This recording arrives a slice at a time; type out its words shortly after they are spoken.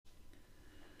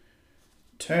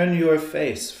Turn your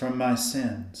face from my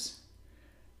sins,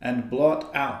 and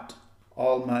blot out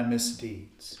all my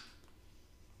misdeeds.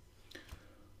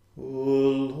 O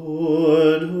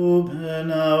Lord,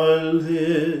 open our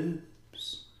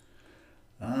lips,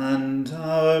 and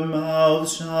our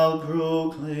mouths shall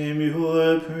proclaim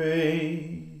your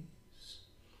praise.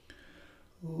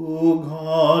 O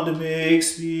God, make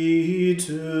speed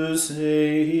to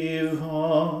save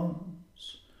us.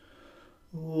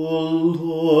 O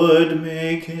Lord,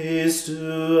 make haste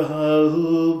to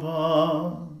help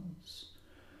us.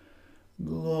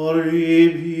 Glory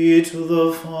be to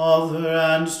the Father,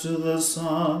 and to the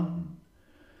Son,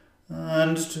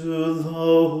 and to the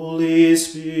Holy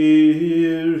Spirit,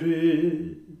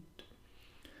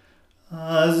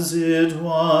 as it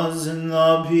was in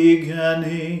the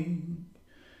beginning,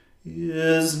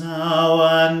 is now,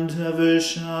 and ever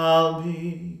shall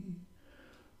be,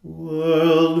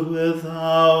 world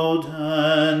without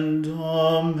end.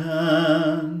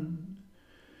 Amen.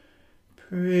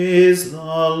 Praise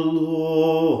the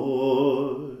Lord.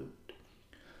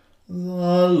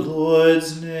 The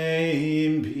Lord's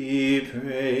name be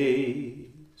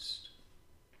praised.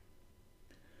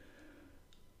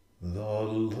 The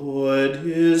Lord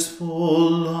is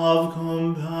full of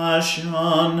compassion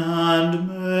and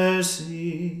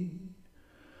mercy.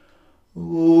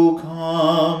 O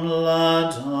come,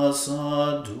 let us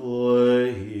adore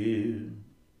him.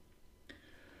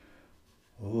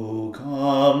 O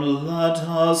come, let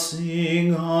us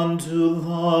sing unto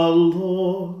the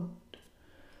Lord.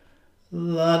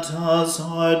 Let us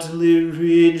heartily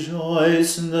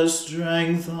rejoice in the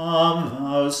strength of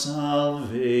our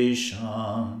salvation.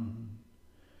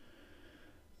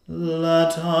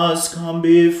 Let us come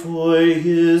before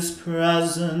his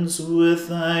presence with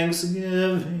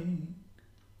thanksgiving,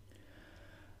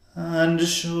 and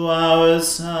show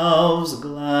ourselves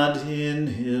glad in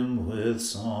him with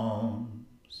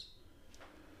songs.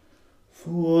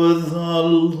 For the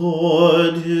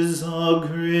Lord is a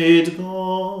great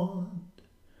God,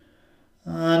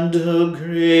 and a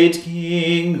great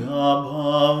King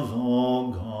above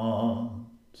all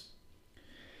gods.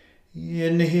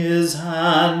 In his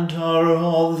hand are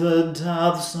all the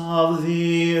depths of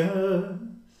the earth,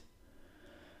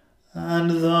 and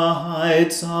the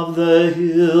heights of the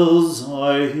hills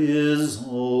are his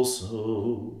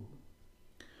also.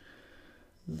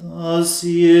 The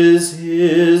sea is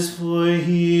his, for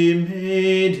he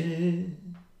made it,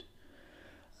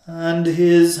 and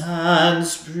his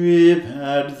hands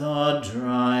prepared the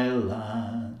dry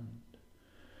land.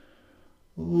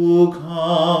 O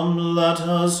come, let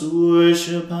us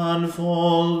worship and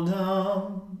fall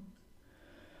down,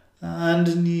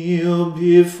 and kneel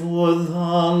before the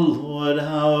Lord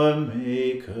our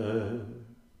Maker.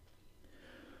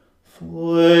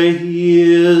 For he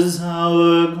is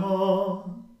our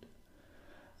God,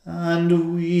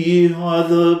 and we are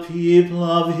the people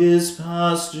of his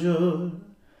pasture,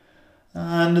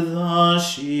 and the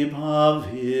sheep of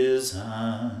his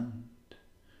hand.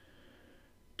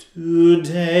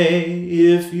 Today,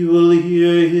 if you will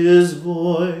hear his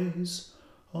voice,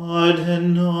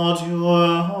 harden not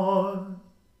your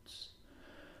hearts,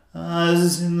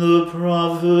 as in the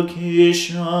provocation,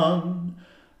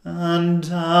 and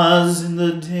as in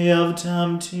the day of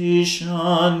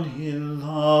temptation in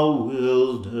the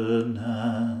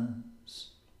wilderness,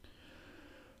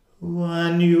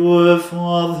 when your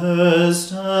fathers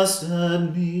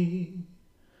tested me,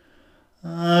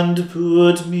 and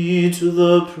put me to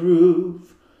the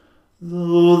proof,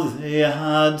 though they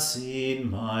had seen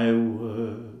my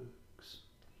works.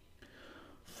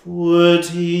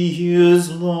 40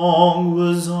 years long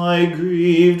was I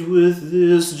grieved with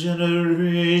this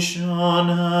generation,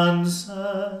 and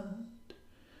said,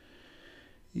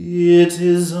 it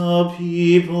is a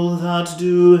people that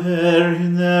do err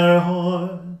in their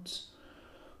hearts,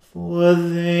 for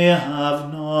they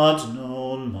have not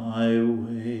known my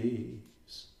ways.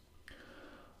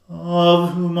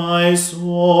 Of whom I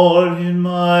swore in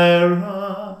my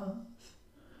wrath,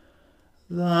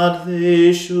 that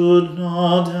they should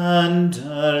not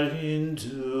enter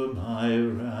into my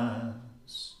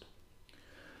rest.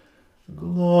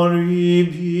 Glory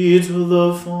be to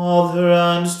the Father,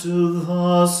 and to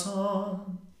the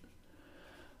Son,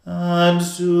 and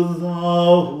to the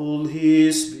Holy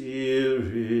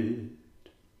Spirit,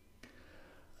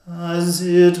 as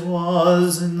it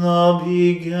was in the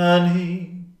beginning,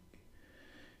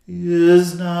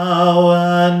 is now,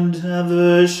 and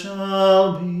ever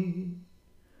shall be,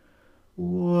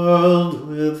 world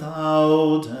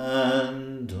without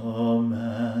end.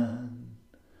 Amen.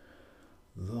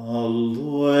 The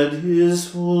Lord is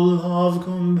full of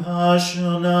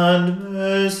compassion and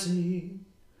mercy.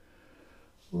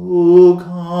 O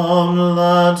come,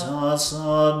 let us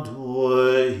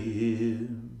adore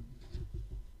him.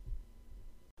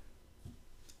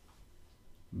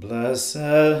 Blessed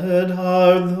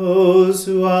are those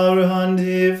who are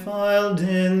undefiled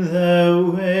in their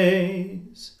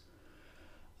ways,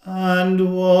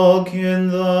 and walk in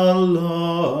the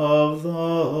law of the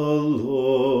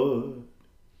Lord.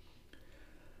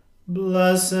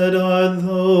 Blessed are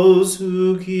those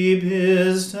who keep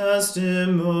his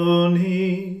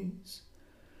testimonies,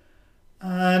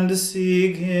 and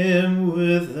seek him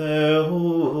with their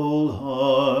whole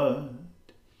heart.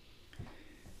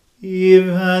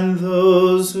 Even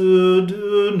those who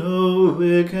do no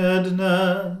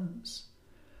wickedness,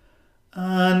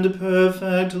 and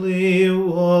perfectly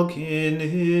walk in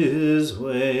his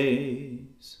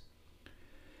ways.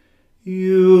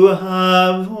 You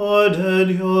have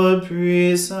ordered your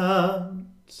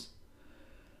precepts,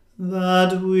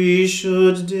 that we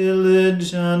should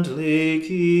diligently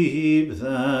keep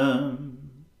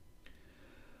them.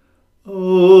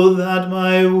 Oh, that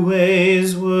my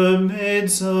ways were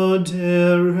made so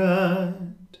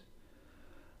direct,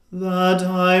 that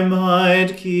I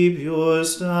might keep your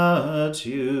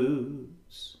statutes.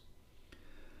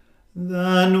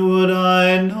 Then would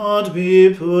I not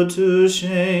be put to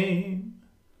shame,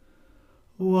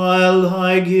 while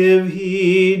I give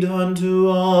heed unto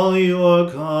all your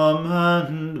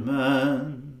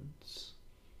commandments.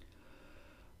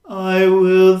 I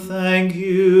will thank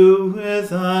you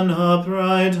with an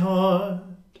upright heart,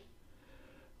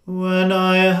 when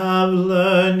I have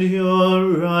learned your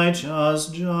righteous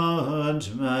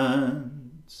judgments.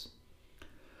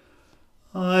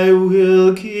 I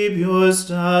will keep your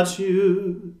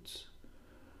statutes.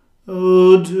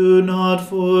 O do not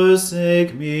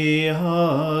forsake me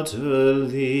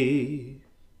utterly.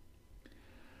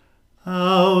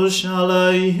 How shall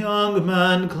a young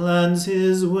man cleanse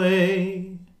his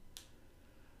way?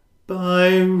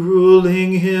 By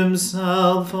ruling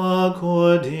himself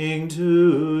according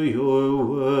to your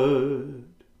word.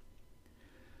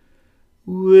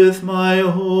 With my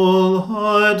whole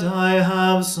heart I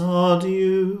have sought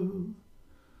you.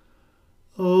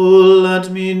 O let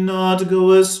me not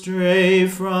go astray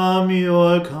from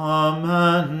your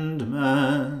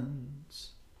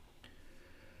commandments.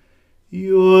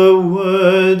 Your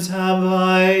words have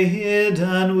I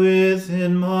hidden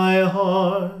within my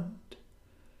heart,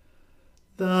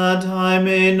 that I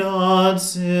may not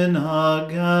sin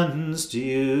against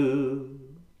you.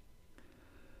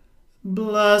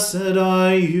 Blessed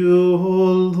are you,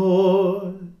 O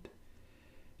Lord.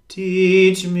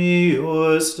 Teach me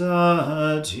your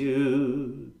statutes.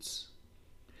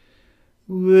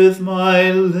 With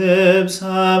my lips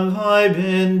have I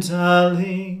been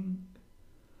telling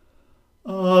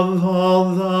of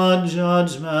all the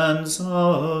judgments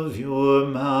of your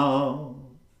mouth.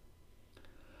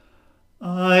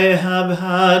 I have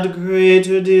had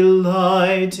greater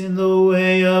delight in the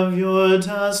way of your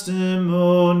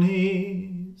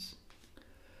testimonies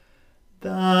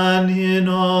than in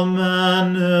all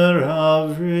manner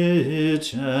of riches.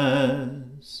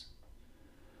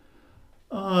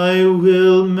 I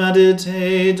will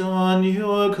meditate on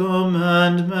your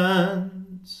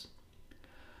commandments,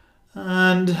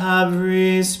 and have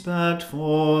respect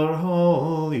for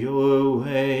all your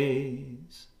ways.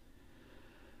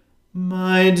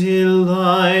 My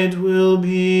delight will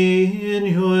be in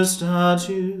your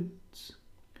statutes,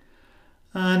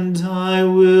 and I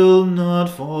will not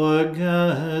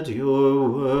forget your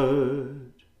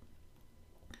word.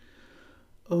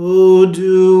 O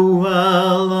do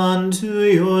well unto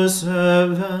your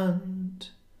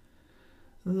servant,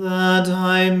 that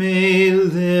I may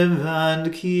live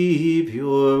and keep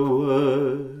your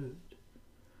word.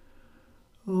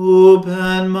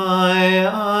 Open my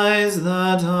eyes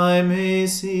that I may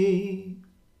see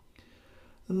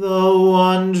the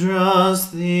wondrous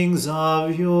things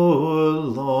of your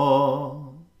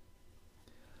law.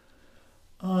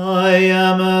 I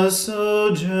am a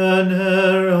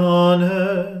sojourner on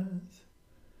earth.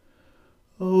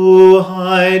 O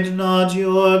hide not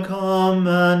your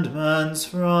commandments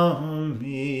from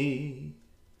me.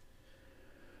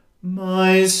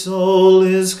 My soul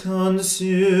is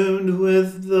consumed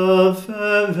with the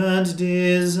fervent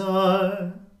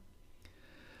desire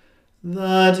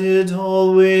that it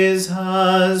always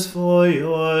has for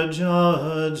your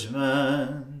judgments.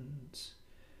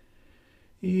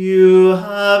 You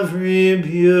have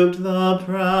rebuked the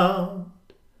proud,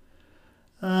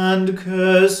 and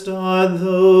cursed are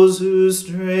those who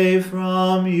stray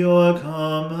from your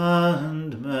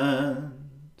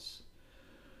commandments.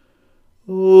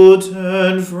 O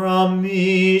turn from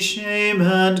me shame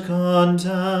and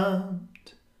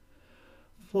contempt,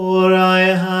 for I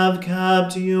have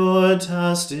kept your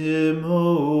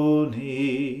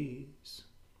testimonies.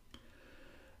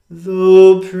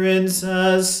 Though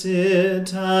princes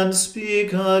sit and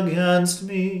speak against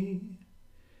me,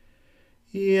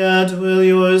 yet will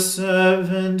your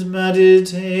servant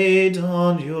meditate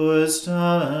on your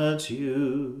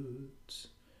statutes.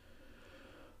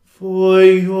 For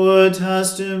your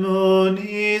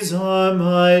testimonies are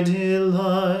my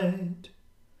delight,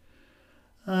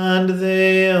 and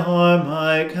they are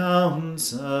my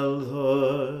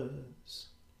counselors.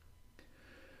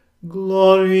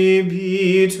 Glory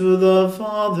be to the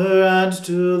Father, and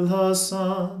to the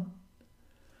Son,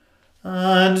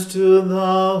 and to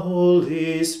the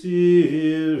Holy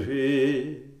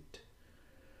Spirit,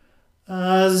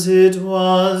 as it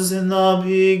was in the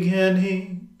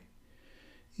beginning,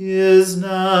 is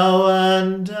now,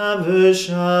 and ever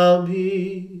shall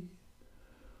be,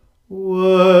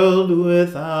 world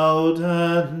without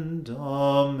end.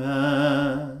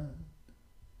 Amen.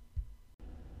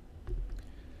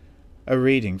 A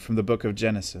reading from the book of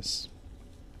Genesis.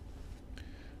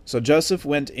 So Joseph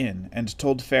went in and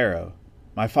told Pharaoh,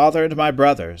 My father and my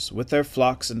brothers, with their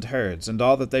flocks and herds and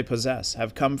all that they possess,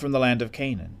 have come from the land of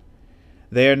Canaan.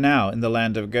 They are now in the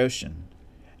land of Goshen.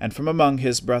 And from among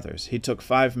his brothers he took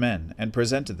 5 men and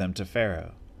presented them to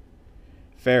Pharaoh.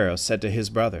 Pharaoh said to his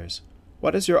brothers,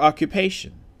 What is your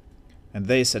occupation? And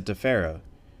they said to Pharaoh,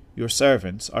 Your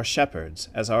servants are shepherds,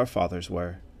 as our fathers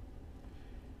were.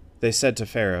 They said to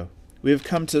Pharaoh, We have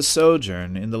come to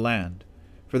sojourn in the land,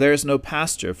 for there is no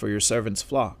pasture for your servants'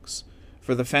 flocks,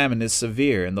 for the famine is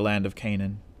severe in the land of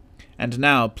Canaan. And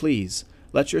now, please,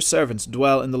 let your servants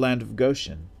dwell in the land of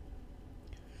Goshen.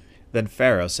 Then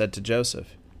Pharaoh said to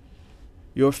Joseph,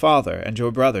 Your father and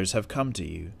your brothers have come to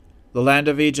you. The land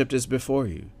of Egypt is before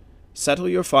you. Settle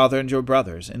your father and your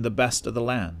brothers in the best of the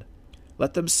land.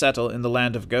 Let them settle in the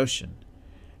land of Goshen.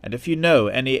 And if you know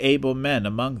any able men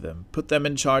among them, put them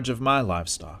in charge of my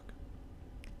livestock.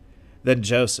 Then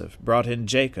Joseph brought in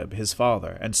Jacob his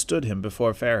father, and stood him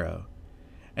before Pharaoh.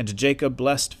 And Jacob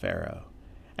blessed Pharaoh.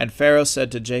 And Pharaoh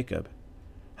said to Jacob,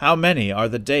 How many are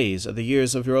the days of the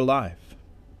years of your life?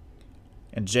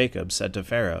 And Jacob said to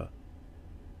Pharaoh,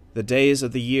 The days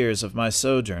of the years of my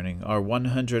sojourning are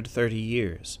 130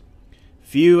 years.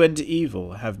 Few and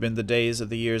evil have been the days of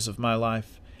the years of my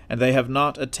life, and they have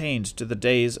not attained to the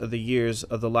days of the years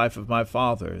of the life of my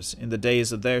fathers in the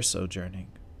days of their sojourning.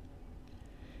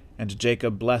 And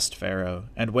Jacob blessed Pharaoh,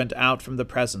 and went out from the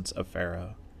presence of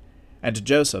Pharaoh. And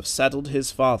Joseph settled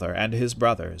his father and his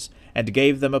brothers, and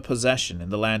gave them a possession in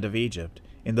the land of Egypt,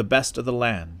 in the best of the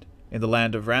land, in the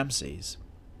land of Ramses,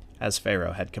 as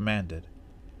Pharaoh had commanded.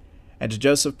 And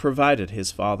Joseph provided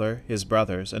his father, his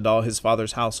brothers, and all his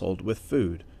father's household with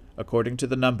food, according to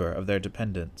the number of their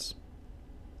dependents.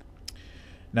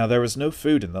 Now there was no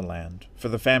food in the land, for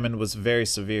the famine was very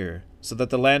severe, so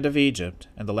that the land of Egypt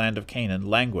and the land of Canaan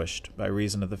languished by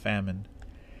reason of the famine.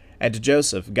 And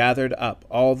Joseph gathered up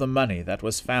all the money that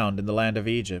was found in the land of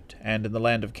Egypt and in the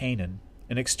land of Canaan,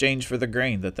 in exchange for the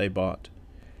grain that they bought.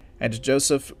 And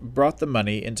Joseph brought the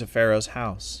money into Pharaoh's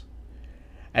house.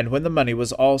 And when the money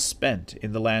was all spent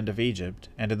in the land of Egypt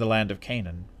and in the land of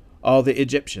Canaan, all the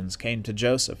Egyptians came to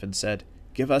Joseph and said,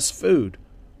 Give us food.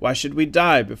 Why should we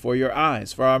die before your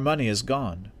eyes? For our money is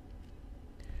gone.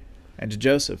 And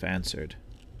Joseph answered,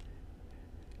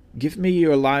 Give me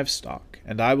your livestock,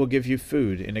 and I will give you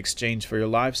food in exchange for your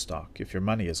livestock, if your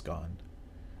money is gone.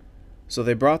 So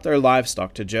they brought their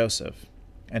livestock to Joseph,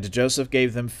 and Joseph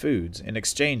gave them foods in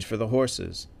exchange for the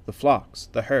horses, the flocks,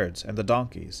 the herds, and the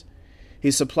donkeys. He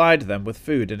supplied them with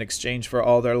food in exchange for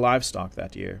all their livestock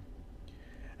that year.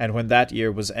 And when that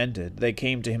year was ended, they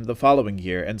came to him the following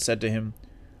year, and said to him,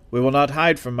 We will not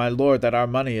hide from my lord that our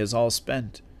money is all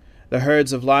spent. The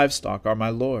herds of livestock are my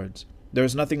lord's. There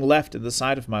is nothing left in the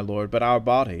sight of my lord but our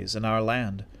bodies and our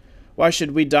land. Why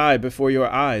should we die before your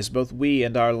eyes, both we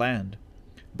and our land?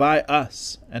 Buy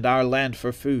us and our land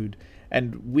for food,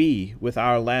 and we with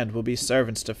our land will be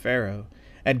servants to Pharaoh,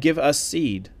 and give us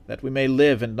seed, that we may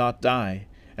live and not die,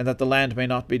 and that the land may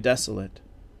not be desolate.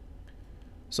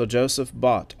 So Joseph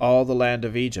bought all the land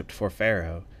of Egypt for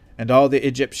Pharaoh, and all the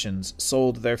Egyptians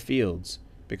sold their fields,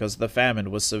 because the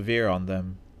famine was severe on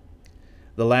them.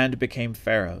 The land became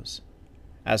Pharaoh's.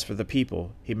 As for the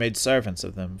people, he made servants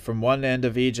of them, from one end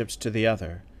of Egypt to the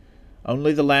other.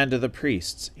 Only the land of the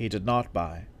priests he did not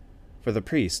buy, for the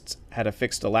priests had a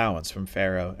fixed allowance from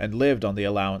Pharaoh, and lived on the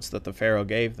allowance that the Pharaoh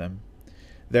gave them.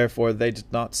 Therefore they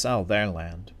did not sell their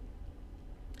land.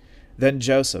 Then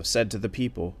Joseph said to the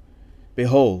people,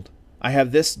 Behold, I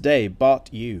have this day bought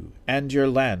you and your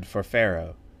land for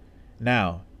Pharaoh.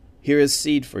 Now, here is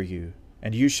seed for you.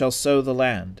 and you shall sow the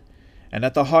land. And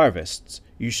at the harvests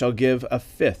you shall give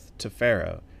 1/5 to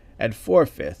Pharaoh, and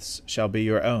 4/5 shall be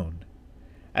your own,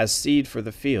 as seed for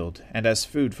the field, and as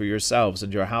food for yourselves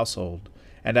and your household,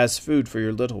 and as food for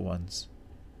your little ones.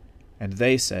 And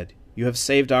they said, You have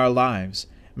saved our lives.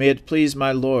 May it please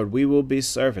my lord, we will be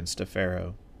servants to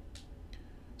Pharaoh.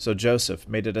 So Joseph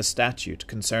made it a statute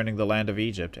concerning the land of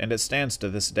Egypt, and it stands to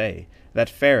this day, that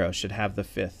Pharaoh should have the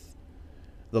 5th.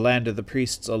 The land of the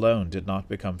priests alone did not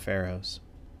become Pharaoh's.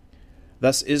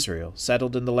 Thus Israel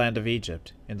settled in the land of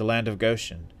Egypt, in the land of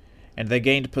Goshen, and they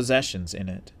gained possessions in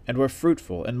it, and were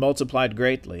fruitful, and multiplied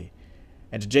greatly.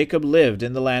 And Jacob lived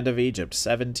in the land of Egypt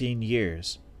 17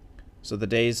 years. So the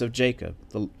days of Jacob,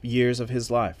 the years of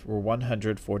his life, were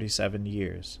 147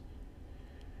 years.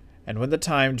 And when the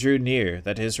time drew near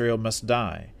that Israel must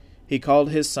die, he called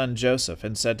his son Joseph,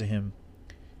 and said to him,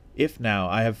 If now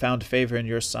I have found favor in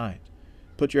your sight,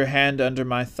 put your hand under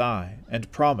my thigh,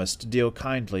 and promise to deal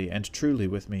kindly and truly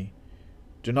with me.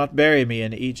 Do not bury me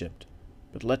in Egypt,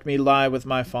 but let me lie with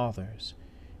my fathers.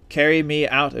 Carry me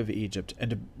out of Egypt,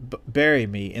 and bury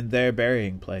me in their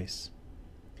burying place.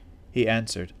 He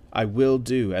answered, I will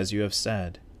do as you have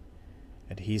said.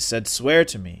 And he said, Swear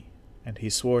to me. And he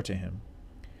swore to him.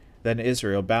 Then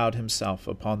Israel bowed himself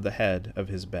upon the head of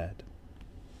his bed.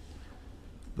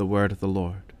 The word of the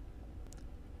Lord.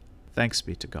 Thanks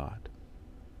be to God.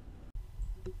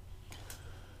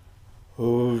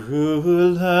 O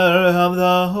ruler of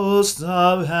the hosts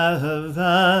of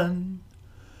heaven,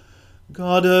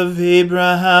 God of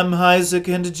Abraham, Isaac,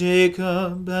 and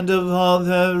Jacob, and of all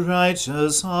their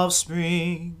righteous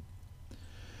offspring,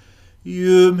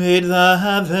 you made the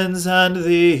heavens and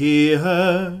the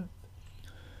earth,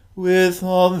 with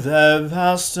all their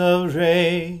vast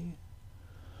array.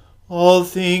 All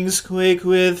things quake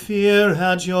with fear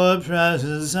at your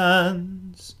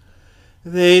presence.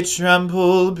 They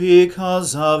tremble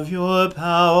because of your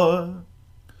power.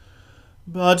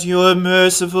 But your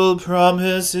merciful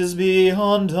promise is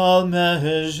beyond all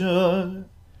measure.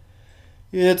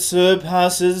 It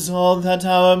surpasses all that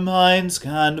our minds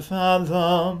can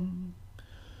fathom.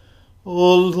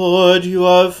 O Lord, you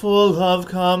are full of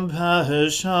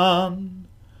compassion,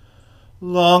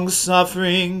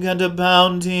 long-suffering and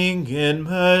abounding in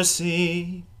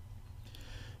mercy.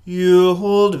 You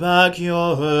hold back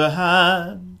your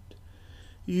hand.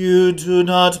 You do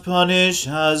not punish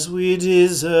as we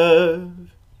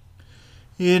deserve.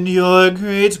 In your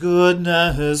great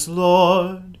goodness,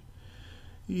 Lord,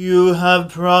 you have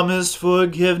promised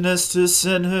forgiveness to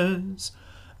sinners,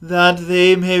 that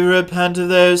they may repent of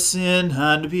their sin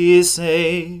and be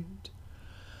saved.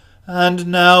 And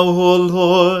now, O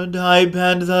Lord, I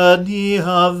bend the knee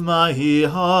of my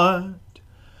heart,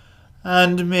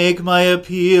 and make my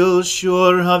appeal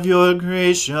sure of your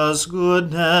gracious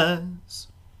goodness.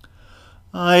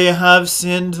 I have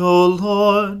sinned, O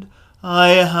Lord, I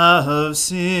have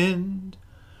sinned,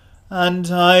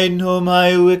 and I know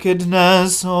my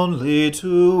wickedness only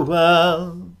too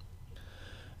well.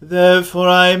 Therefore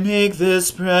I make this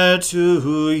prayer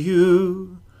to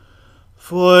you.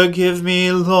 Forgive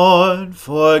me, Lord,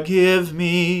 forgive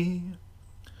me.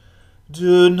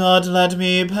 Do not let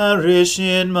me perish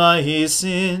in my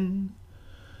sin,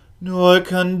 nor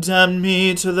condemn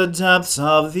me to the depths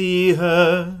of the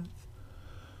earth.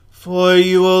 For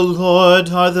you, O Lord,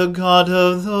 are the God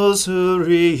of those who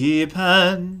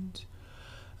repent,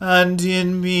 and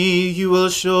in me you will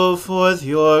show forth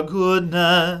your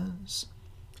goodness.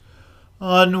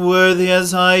 Unworthy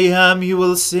as I am, you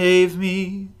will save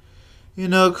me,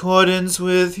 in accordance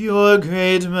with your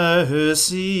great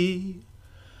mercy.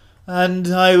 And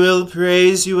I will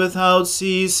praise you without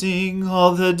ceasing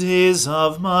all the days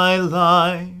of my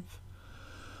life.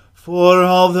 For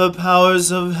all the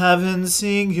powers of heaven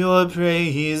sing your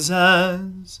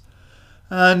praises,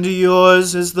 and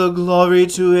yours is the glory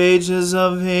to ages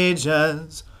of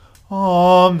ages.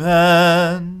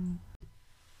 Amen.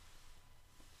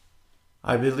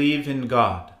 I believe in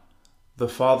God, the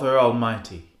Father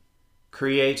Almighty,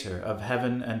 Creator of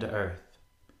heaven and earth.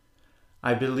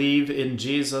 I believe in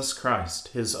Jesus Christ,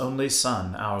 his only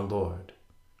Son, our Lord.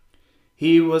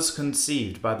 He was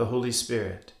conceived by the Holy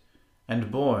Spirit,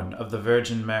 and born of the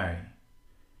Virgin Mary.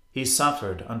 He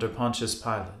suffered under Pontius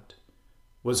Pilate,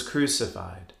 was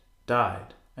crucified,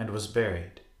 died, and was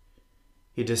buried.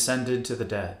 He descended to the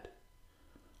dead.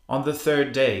 On the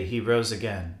third day he rose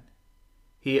again.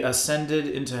 He ascended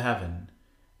into heaven,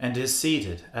 and is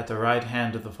seated at the right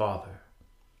hand of the Father.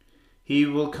 He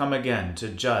will come again to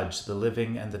judge the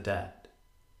living and the dead.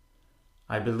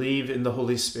 I believe in the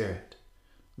Holy Spirit,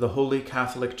 the Holy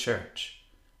Catholic Church,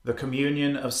 the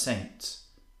communion of saints,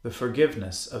 the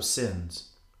forgiveness of sins,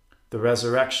 the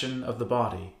resurrection of the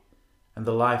body, and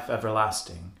the life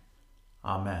everlasting.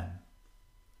 Amen.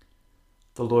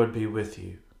 The Lord be with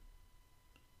you.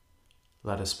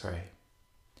 Let us pray.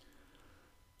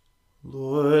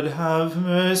 Lord, have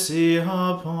mercy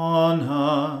upon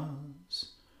us.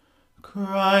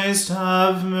 Christ,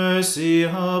 have mercy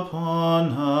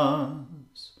upon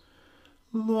us.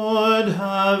 Lord,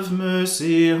 have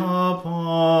mercy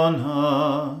upon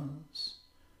us.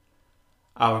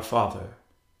 Our Father,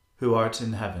 who art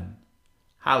in heaven,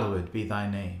 hallowed be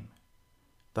thy name.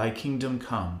 Thy kingdom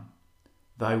come,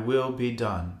 thy will be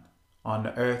done, on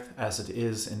earth as it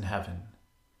is in heaven.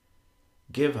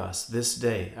 Give us this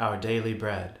day our daily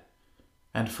bread,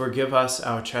 and forgive us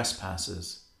our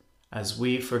trespasses, as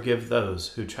we forgive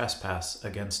those who trespass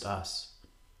against us.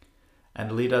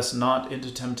 And lead us not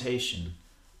into temptation,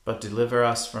 but deliver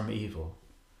us from evil.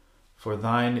 For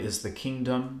thine is the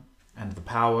kingdom, and the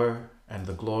power, and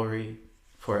the glory,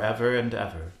 forever and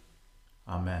ever.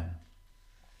 Amen.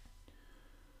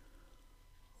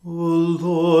 O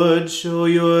Lord, show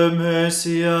your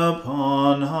mercy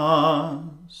upon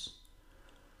us,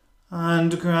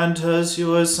 and grant us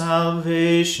your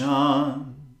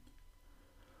salvation.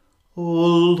 O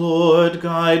Lord,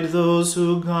 guide those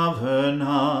who govern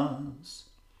us,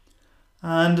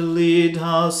 and lead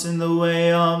us in the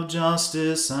way of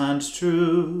justice and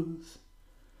truth.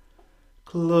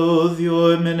 Clothe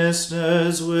your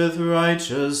ministers with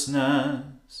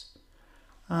righteousness,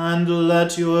 and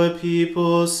let your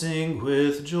people sing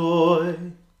with joy.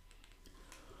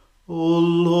 O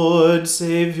Lord,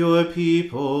 save your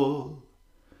people,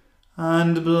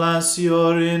 and bless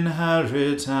your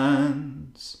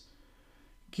inheritance.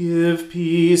 Give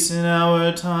peace in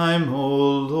our time,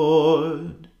 O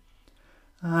Lord,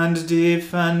 and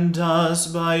defend us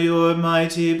by your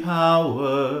mighty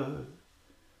power.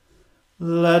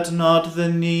 Let not the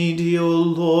needy, O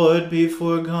Lord, be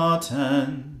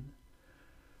forgotten,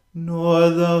 nor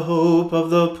the hope of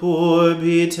the poor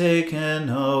be taken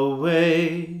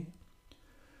away.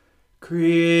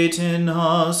 Create in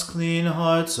us clean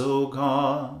hearts, O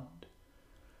God,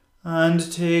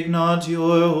 and take not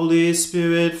your Holy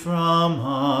Spirit from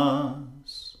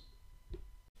us.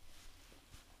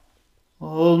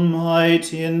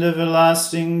 Almighty and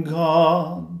everlasting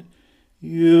God,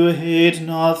 you hate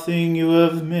nothing you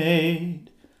have made,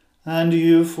 and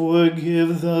you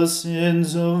forgive the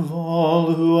sins of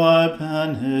all who are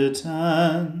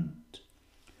penitent.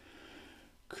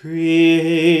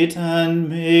 Create and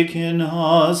make in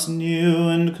us new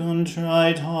and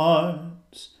contrite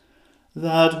hearts,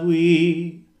 that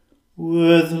we,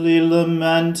 worthily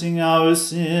lamenting our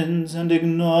sins and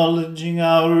acknowledging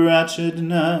our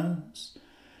wretchedness,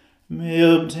 may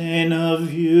obtain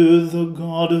of you, the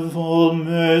God of all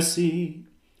mercy,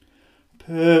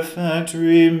 perfect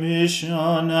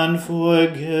remission and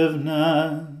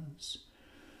forgiveness.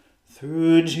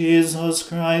 Through Jesus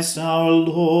Christ our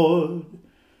Lord,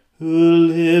 who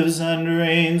lives and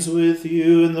reigns with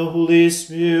you in the Holy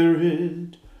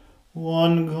Spirit,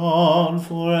 one God,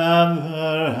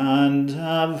 forever and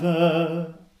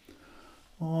ever.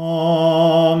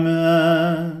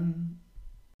 Amen.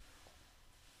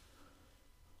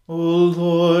 O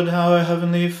Lord, our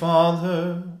heavenly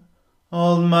Father,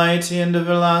 almighty and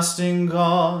everlasting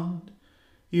God,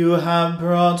 you have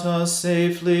brought us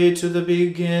safely to the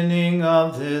beginning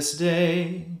of this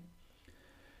day.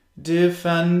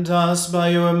 Defend us by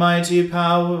your mighty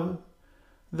power,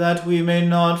 that we may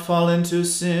not fall into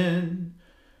sin,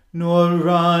 nor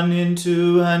run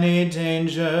into any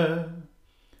danger,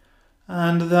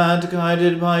 and that,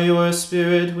 guided by your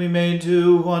Spirit, we may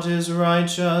do what is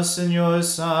righteous in your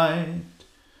sight.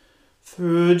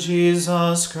 Through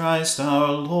Jesus Christ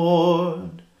our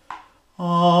Lord.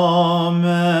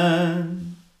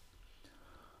 Amen.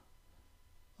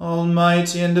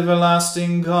 Almighty and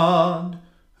everlasting God,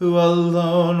 who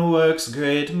alone works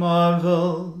great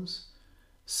marvels,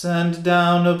 send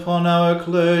down upon our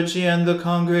clergy and the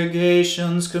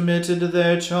congregations committed to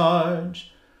their charge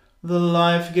the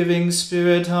life-giving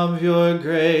Spirit of your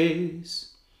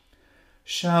grace.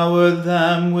 Shower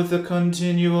them with the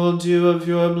continual dew of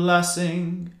your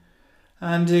blessing,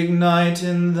 and ignite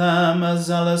in them a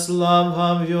zealous love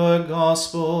of your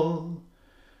gospel.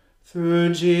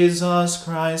 Through Jesus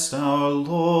Christ our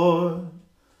Lord.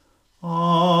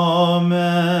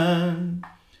 Amen.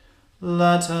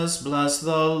 Let us bless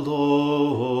the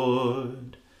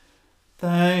Lord.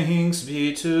 Thanks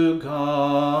be to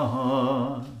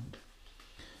God.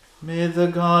 May the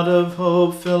God of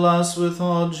hope fill us with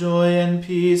all joy and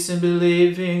peace in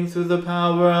believing through the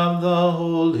power of the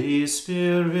Holy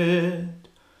Spirit.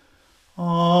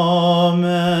 Amen.